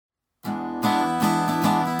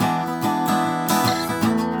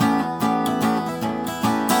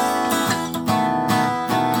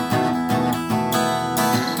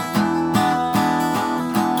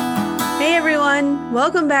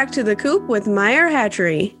Welcome back to The Coop with Meyer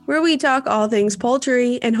Hatchery, where we talk all things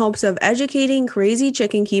poultry in hopes of educating crazy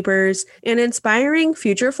chicken keepers and inspiring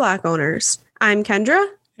future flock owners. I'm Kendra.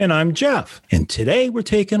 And I'm Jeff. And today we're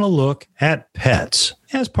taking a look at pets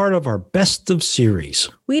as part of our Best of series.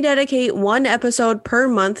 We dedicate one episode per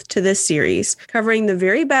month to this series, covering the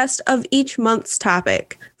very best of each month's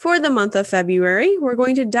topic. For the month of February, we're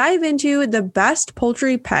going to dive into the best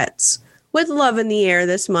poultry pets. With love in the air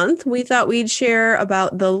this month, we thought we'd share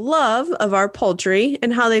about the love of our poultry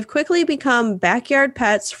and how they've quickly become backyard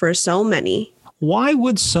pets for so many. Why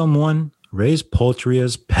would someone raise poultry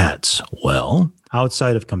as pets? Well,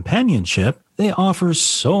 outside of companionship, they offer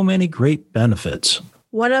so many great benefits.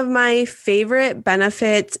 One of my favorite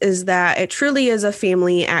benefits is that it truly is a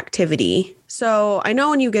family activity. So I know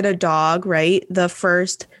when you get a dog, right, the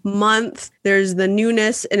first month, there's the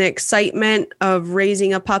newness and excitement of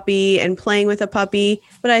raising a puppy and playing with a puppy.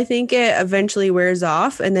 But I think it eventually wears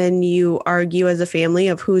off. And then you argue as a family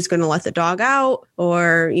of who's going to let the dog out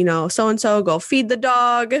or, so-and-so go feed the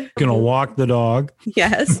dog. Going to walk the dog.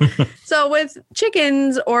 Yes. So with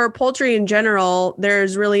chickens or poultry in general,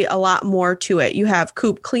 there's really a lot more to it. You have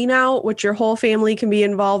coop clean out, which your whole family can be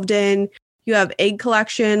involved in. You have egg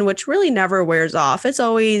collection, which really never wears off. It's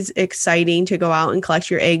always exciting to go out and collect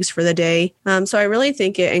your eggs for the day. So I really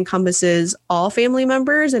think it encompasses all family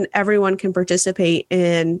members and everyone can participate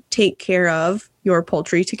and take care of your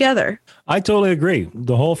poultry together. I totally agree.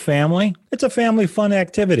 The whole family, it's a family fun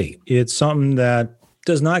activity. It's something that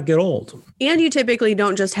does not get old. And you typically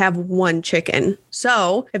don't just have one chicken.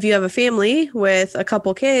 So if you have a family with a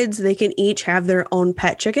couple kids, they can each have their own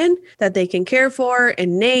pet chicken that they can care for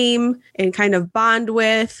and name and kind of bond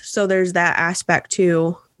with. So there's that aspect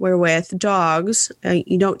too, where with dogs,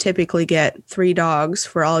 you don't typically get 3 dogs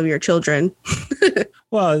for all of your children.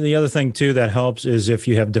 Well, the other thing too that helps is if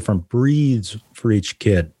you have different breeds for each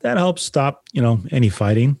kid, that helps stop, any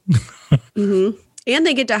fighting. Mm-hmm. And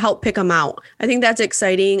they get to help pick them out. I think that's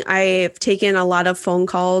exciting. I've taken a lot of phone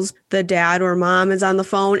calls. The dad or mom is on the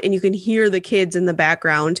phone and you can hear the kids in the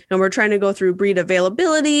background. And we're trying to go through breed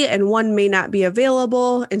availability and one may not be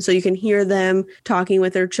available. And so you can hear them talking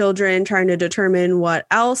with their children, trying to determine what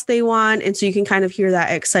else they want. And so you can kind of hear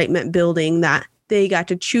that excitement building that they got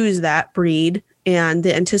to choose that breed. And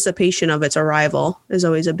the anticipation of its arrival is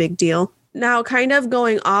always a big deal. Now, kind of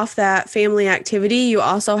going off that family activity, you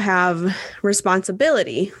also have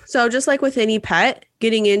responsibility. So just like with any pet,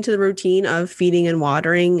 getting into the routine of feeding and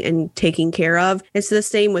watering and taking care of, it's the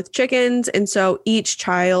same with chickens. And so each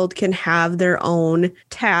child can have their own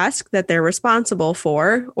task that they're responsible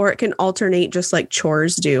for, or it can alternate just like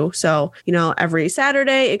chores do. So, every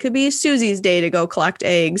Saturday, it could be Susie's day to go collect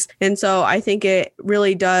eggs. And so I think it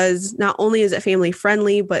really does, not only is it family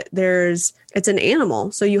friendly, but it's an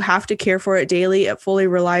animal. So you have to care for it daily. It fully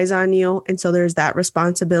relies on you. And so there's that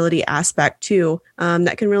responsibility aspect too,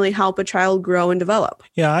 that can really help a child grow and develop.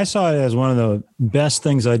 Yeah, I saw it as one of the best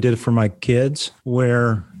things I did for my kids,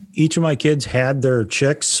 where each of my kids had their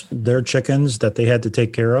chickens that they had to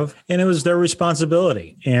take care of. And it was their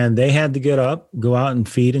responsibility. And they had to get up, go out and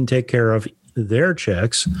feed and take care of their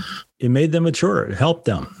chicks. It made them mature. It helped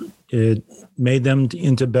them. It made them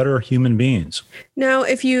into better human beings. Now,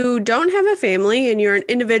 if you don't have a family and you're an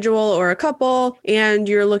individual or a couple and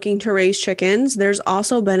you're looking to raise chickens, there's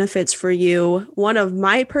also benefits for you. One of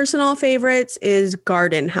my personal favorites is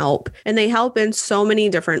garden help, and they help in so many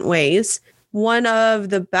different ways. One of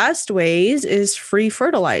the best ways is free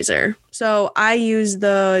fertilizer. So I use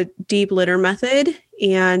the deep litter method,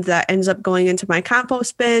 and that ends up going into my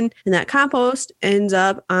compost bin, and that compost ends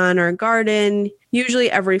up on our garden,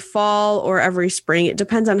 usually every fall or every spring. It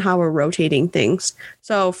depends on how we're rotating things.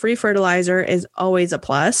 So free fertilizer is always a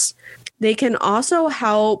plus. They can also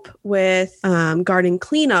help with garden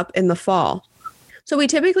cleanup in the fall. So we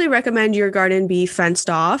typically recommend your garden be fenced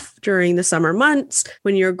off during the summer months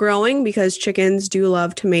when you're growing, because chickens do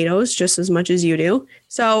love tomatoes just as much as you do.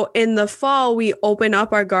 So in the fall, we open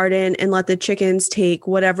up our garden and let the chickens take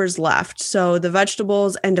whatever's left. So the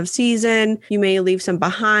vegetables, end of season, you may leave some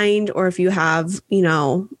behind, or if you have,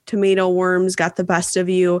 tomato worms got the best of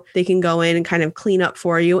you, they can go in and kind of clean up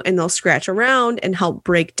for you, and they'll scratch around and help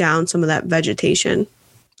break down some of that vegetation.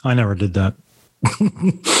 I never did that.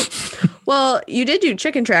 Well, you did do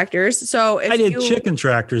chicken tractors. So I did chicken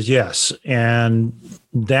tractors, yes. And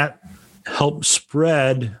that helped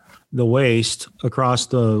spread the waste across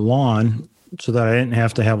the lawn so that I didn't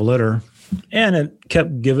have to have litter. And it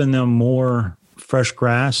kept giving them more fresh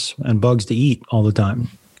grass and bugs to eat all the time.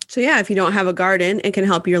 So yeah, if you don't have a garden, it can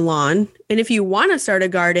help your lawn. And if you want to start a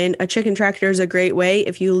garden, a chicken tractor is a great way.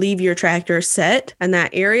 If you leave your tractor set in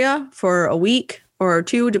that area for a week or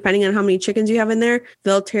two, depending on how many chickens you have in there,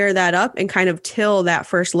 they'll tear that up and kind of till that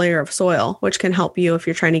first layer of soil, which can help you if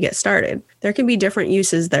you're trying to get started. There can be different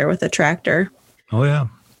uses there with a tractor. Oh, yeah.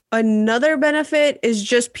 Another benefit is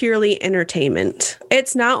just purely entertainment.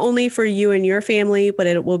 It's not only for you and your family, but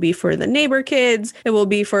it will be for the neighbor kids. It will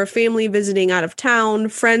be for a family visiting out of town,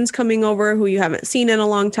 friends coming over who you haven't seen in a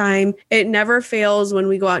long time. It never fails when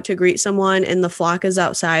we go out to greet someone and the flock is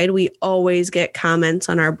outside. We always get comments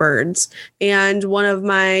on our birds. And one of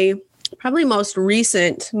my probably most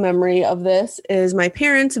recent memory of this is my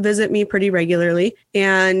parents visit me pretty regularly,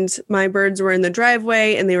 and my birds were in the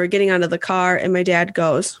driveway and they were getting out of the car, and my dad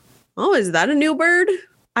goes, "Oh, is that a new bird?"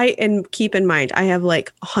 And keep in mind, I have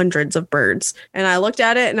like hundreds of birds, and I looked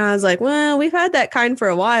at it and I was like, "Well, we've had that kind for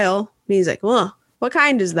a while." And he's like, "Well, what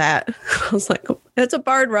kind is that?" I was like, "It's a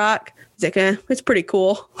barred rock." He's like, "It's pretty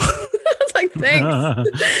cool." I was like,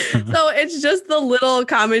 "Thanks." So it's just the little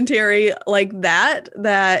commentary like that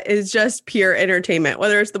is just pure entertainment,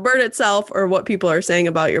 whether it's the bird itself or what people are saying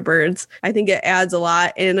about your birds. I think it adds a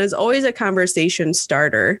lot and is always a conversation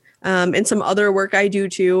starter. And some other work I do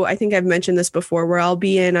too. I think I've mentioned this before, where I'll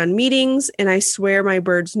be in on meetings and I swear my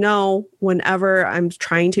birds know whenever I'm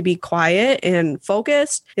trying to be quiet and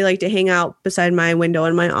focused. They like to hang out beside my window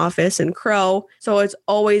in my office and crow. So it's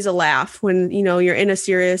always a laugh when, you're in a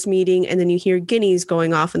serious meeting and then you hear guineas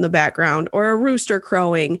going off in the background or a rooster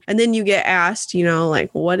crowing. And then you get asked,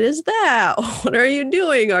 like, what is that? What are you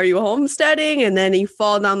doing? Are you homesteading? And then you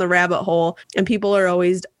fall down the rabbit hole, and people are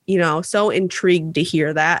always so intrigued to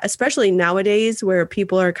hear that, especially nowadays where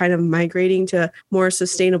people are kind of migrating to more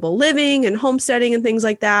sustainable living and homesteading and things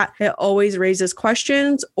like that. It always raises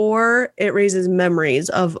questions, or it raises memories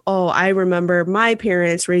of, oh, I remember my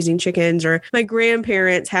parents raising chickens or my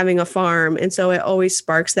grandparents having a farm. And so it always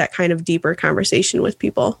sparks that kind of deeper conversation with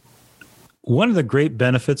people. One of the great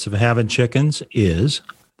benefits of having chickens is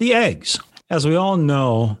the eggs. As we all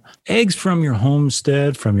know, eggs from your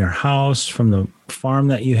homestead, from your house, from the farm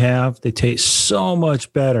that you have, they taste so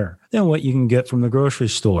much better than what you can get from the grocery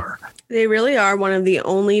store. They really are one of the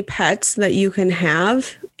only pets that you can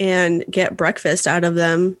have and get breakfast out of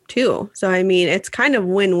them too. So, it's kind of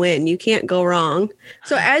win-win. You can't go wrong.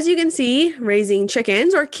 So as you can see, raising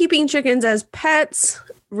chickens or keeping chickens as pets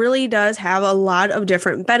really does have a lot of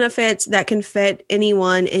different benefits that can fit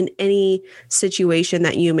anyone in any situation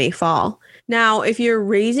that you may fall. Now, if you're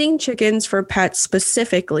raising chickens for pets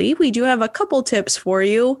specifically, we do have a couple tips for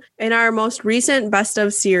you. In our most recent Best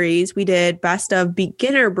of series, we did Best of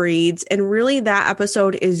Beginner Breeds, and really that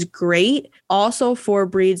episode is great also for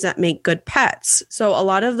breeds that make good pets. So a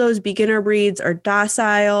lot of those beginner breeds are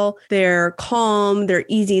docile, they're calm, they're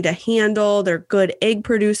easy to handle, they're good egg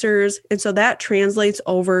producers. And so that translates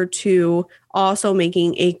over to also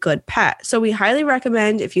making a good pet. So we highly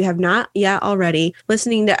recommend, if you have not yet already,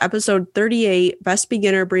 listening to episode 38, Best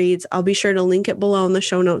Beginner Breeds. I'll be sure to link it below in the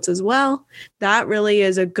show notes as well. That really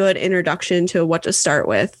is a good introduction to what to start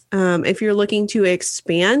with. If you're looking to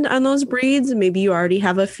expand on those breeds, maybe you already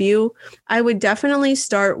have a few, I would definitely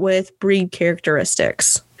start with breed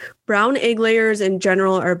characteristics. Brown egg layers in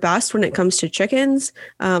general are best when it comes to chickens.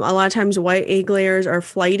 A lot of times white egg layers are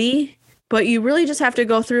flighty, but you really just have to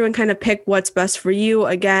go through and kind of pick what's best for you,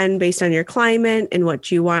 again, based on your climate and what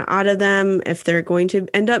you want out of them, if they're going to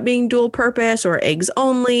end up being dual purpose or eggs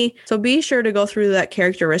only. So be sure to go through that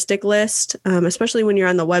characteristic list, especially when you're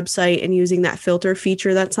on the website and using that filter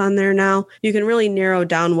feature that's on there now. You can really narrow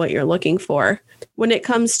down what you're looking for. When it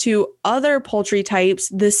comes to other poultry types,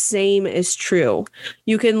 the same is true.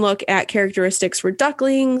 You can look at characteristics for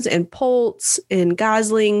ducklings and poults and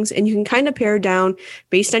goslings, and you can kind of pare down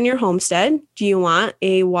based on your homestead. Do you want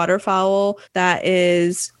a waterfowl that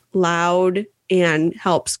is loud and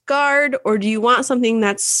helps guard, or do you want something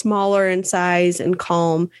that's smaller in size and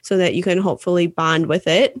calm so that you can hopefully bond with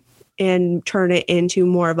it and turn it into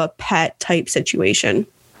more of a pet type situation?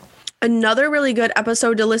 Another really good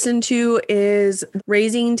episode to listen to is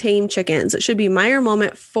Raising Tame Chickens. It should be Meyer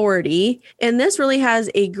Moment 40. And this really has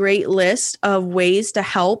a great list of ways to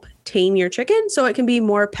help tame your chicken so it can be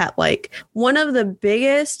more pet-like. One of the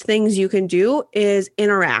biggest things you can do is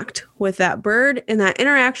interact with that bird, and that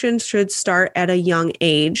interaction should start at a young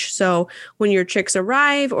age. So when your chicks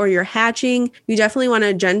arrive or you're hatching, you definitely want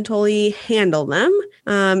to gently handle them,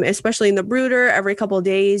 especially in the brooder every couple of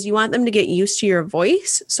days. You want them to get used to your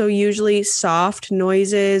voice. So usually soft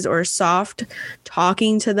noises or soft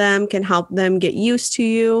talking to them can help them get used to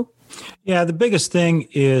you. Yeah, the biggest thing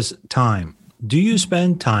is time. Do you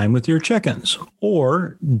spend time with your chickens,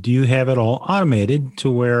 or do you have it all automated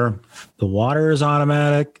to where the water is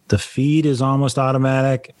automatic, the feed is almost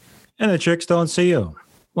automatic, and the chicks don't see you?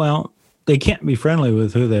 Well, they can't be friendly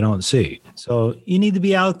with who they don't see. So you need to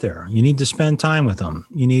be out there. You need to spend time with them.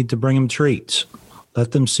 You need to bring them treats.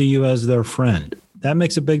 Let them see you as their friend. That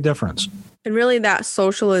makes a big difference. And really that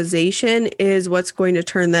socialization is what's going to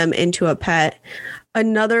turn them into a pet.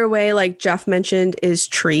 Another way, like Jeff mentioned, is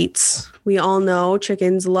treats. We all know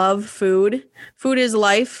chickens love food. Food is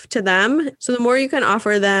life to them. So the more you can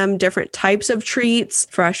offer them different types of treats,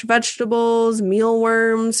 fresh vegetables,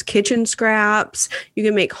 mealworms, kitchen scraps, you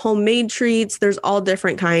can make homemade treats. There's all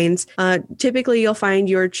different kinds. Typically, you'll find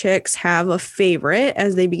your chicks have a favorite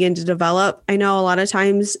as they begin to develop. I know a lot of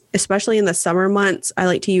times, especially in the summer months, I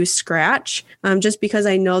like to use scratch just because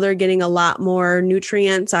I know they're getting a lot more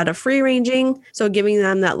nutrients out of free ranging. So giving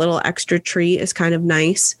them that little extra treat is kind of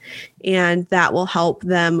nice. And that will help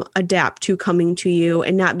them adapt to coming to you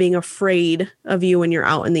and not being afraid of you when you're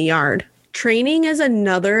out in the yard. Training is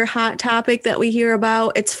another hot topic that we hear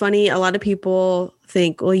about. It's funny. A lot of people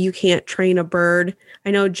think, well, you can't train a bird.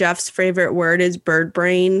 I know Jeff's favorite word is bird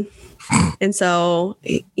brain. And so,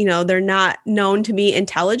 they're not known to be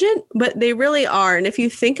intelligent, but they really are. And if you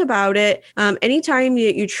think about it, anytime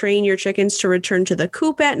you train your chickens to return to the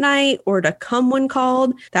coop at night or to come when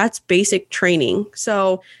called, that's basic training.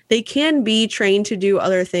 So they can be trained to do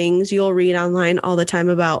other things. You'll read online all the time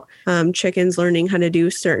about chickens learning how to do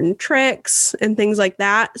certain tricks and things like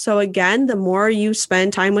that. So again, the more you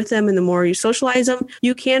spend time with them and the more you socialize them,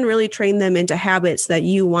 you can really train them into habits that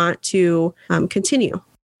you want to continue.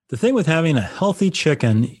 The thing with having a healthy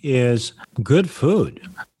chicken is good food.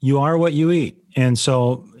 You are what you eat. And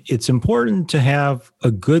so it's important to have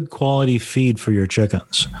a good quality feed for your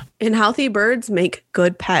chickens. And healthy birds make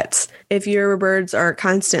good pets. If your birds are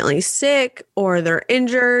constantly sick or they're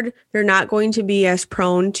injured, they're not going to be as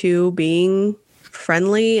prone to being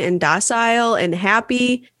friendly and docile and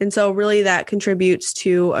happy. And so really that contributes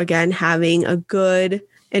to, again, having a good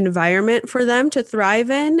environment for them to thrive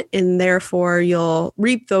in, and therefore you'll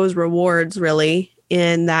reap those rewards really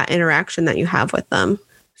in that interaction that you have with them.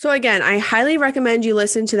 So again, I highly recommend you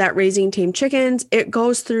listen to that Raising Tame Chickens. It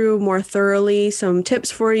goes through more thoroughly some tips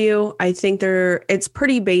for you. I think it's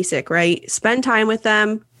pretty basic, right? Spend time with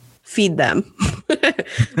them, feed them.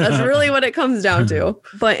 That's really what it comes down to.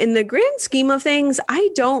 But in the grand scheme of things, I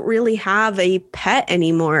don't really have a pet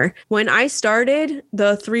anymore. When I started,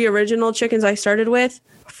 the 3 original chickens I started with,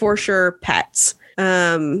 for sure pets,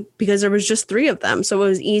 because there was just 3 of them. So it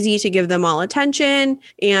was easy to give them all attention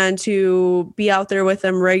and to be out there with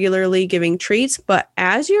them regularly giving treats. But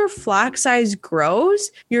as your flock size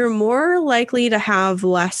grows, you're more likely to have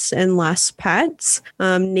less and less pets.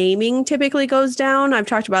 Naming typically goes down. I've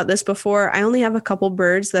talked about this before. I only have a couple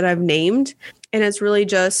birds that I've named, and it's really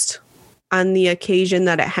just on the occasion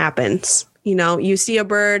that it happens. You see a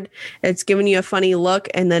bird, it's giving you a funny look,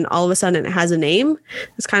 and then all of a sudden it has a name.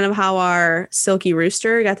 It's kind of how our silky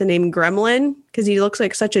rooster got the name Gremlin, because he looks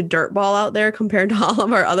like such a dirt ball out there compared to all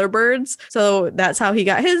of our other birds. So that's how he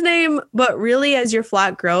got his name. But really, as your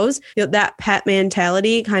flock grows, that pet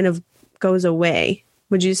mentality kind of goes away.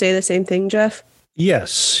 Would you say the same thing, Jeff?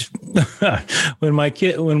 Yes.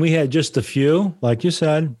 When we had just a few, like you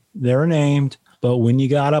said, they're named. But when you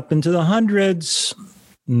got up into the hundreds,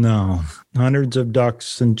 no, hundreds of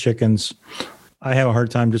ducks and chickens. I have a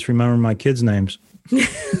hard time just remembering my kids' names.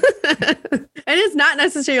 And it's not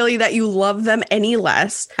necessarily that you love them any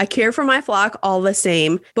less. I care for my flock all the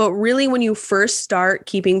same. But really, when you first start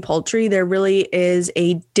keeping poultry, there really is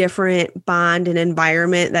a different bond and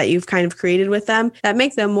environment that you've kind of created with them that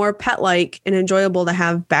make them more pet-like and enjoyable to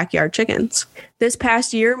have backyard chickens. This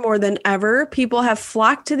past year, more than ever, people have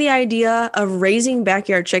flocked to the idea of raising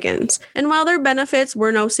backyard chickens. And while their benefits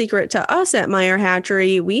were no secret to us at Meyer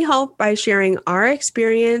Hatchery, we hope by sharing our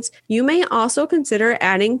experience, you may also consider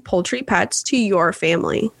adding poultry pets to your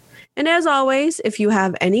family. And as always, if you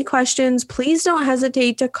have any questions, please don't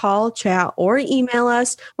hesitate to call, chat, or email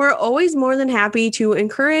us. We're always more than happy to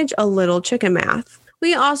encourage a little chicken math.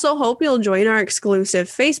 We also hope you'll join our exclusive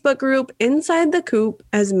Facebook group, Inside the Coop,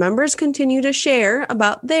 as members continue to share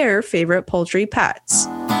about their favorite poultry pets.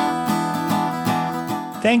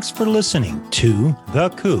 Thanks for listening to The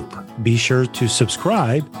Coop. Be sure to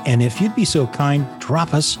subscribe, and if you'd be so kind,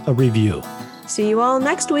 drop us a review. See you all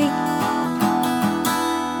next week.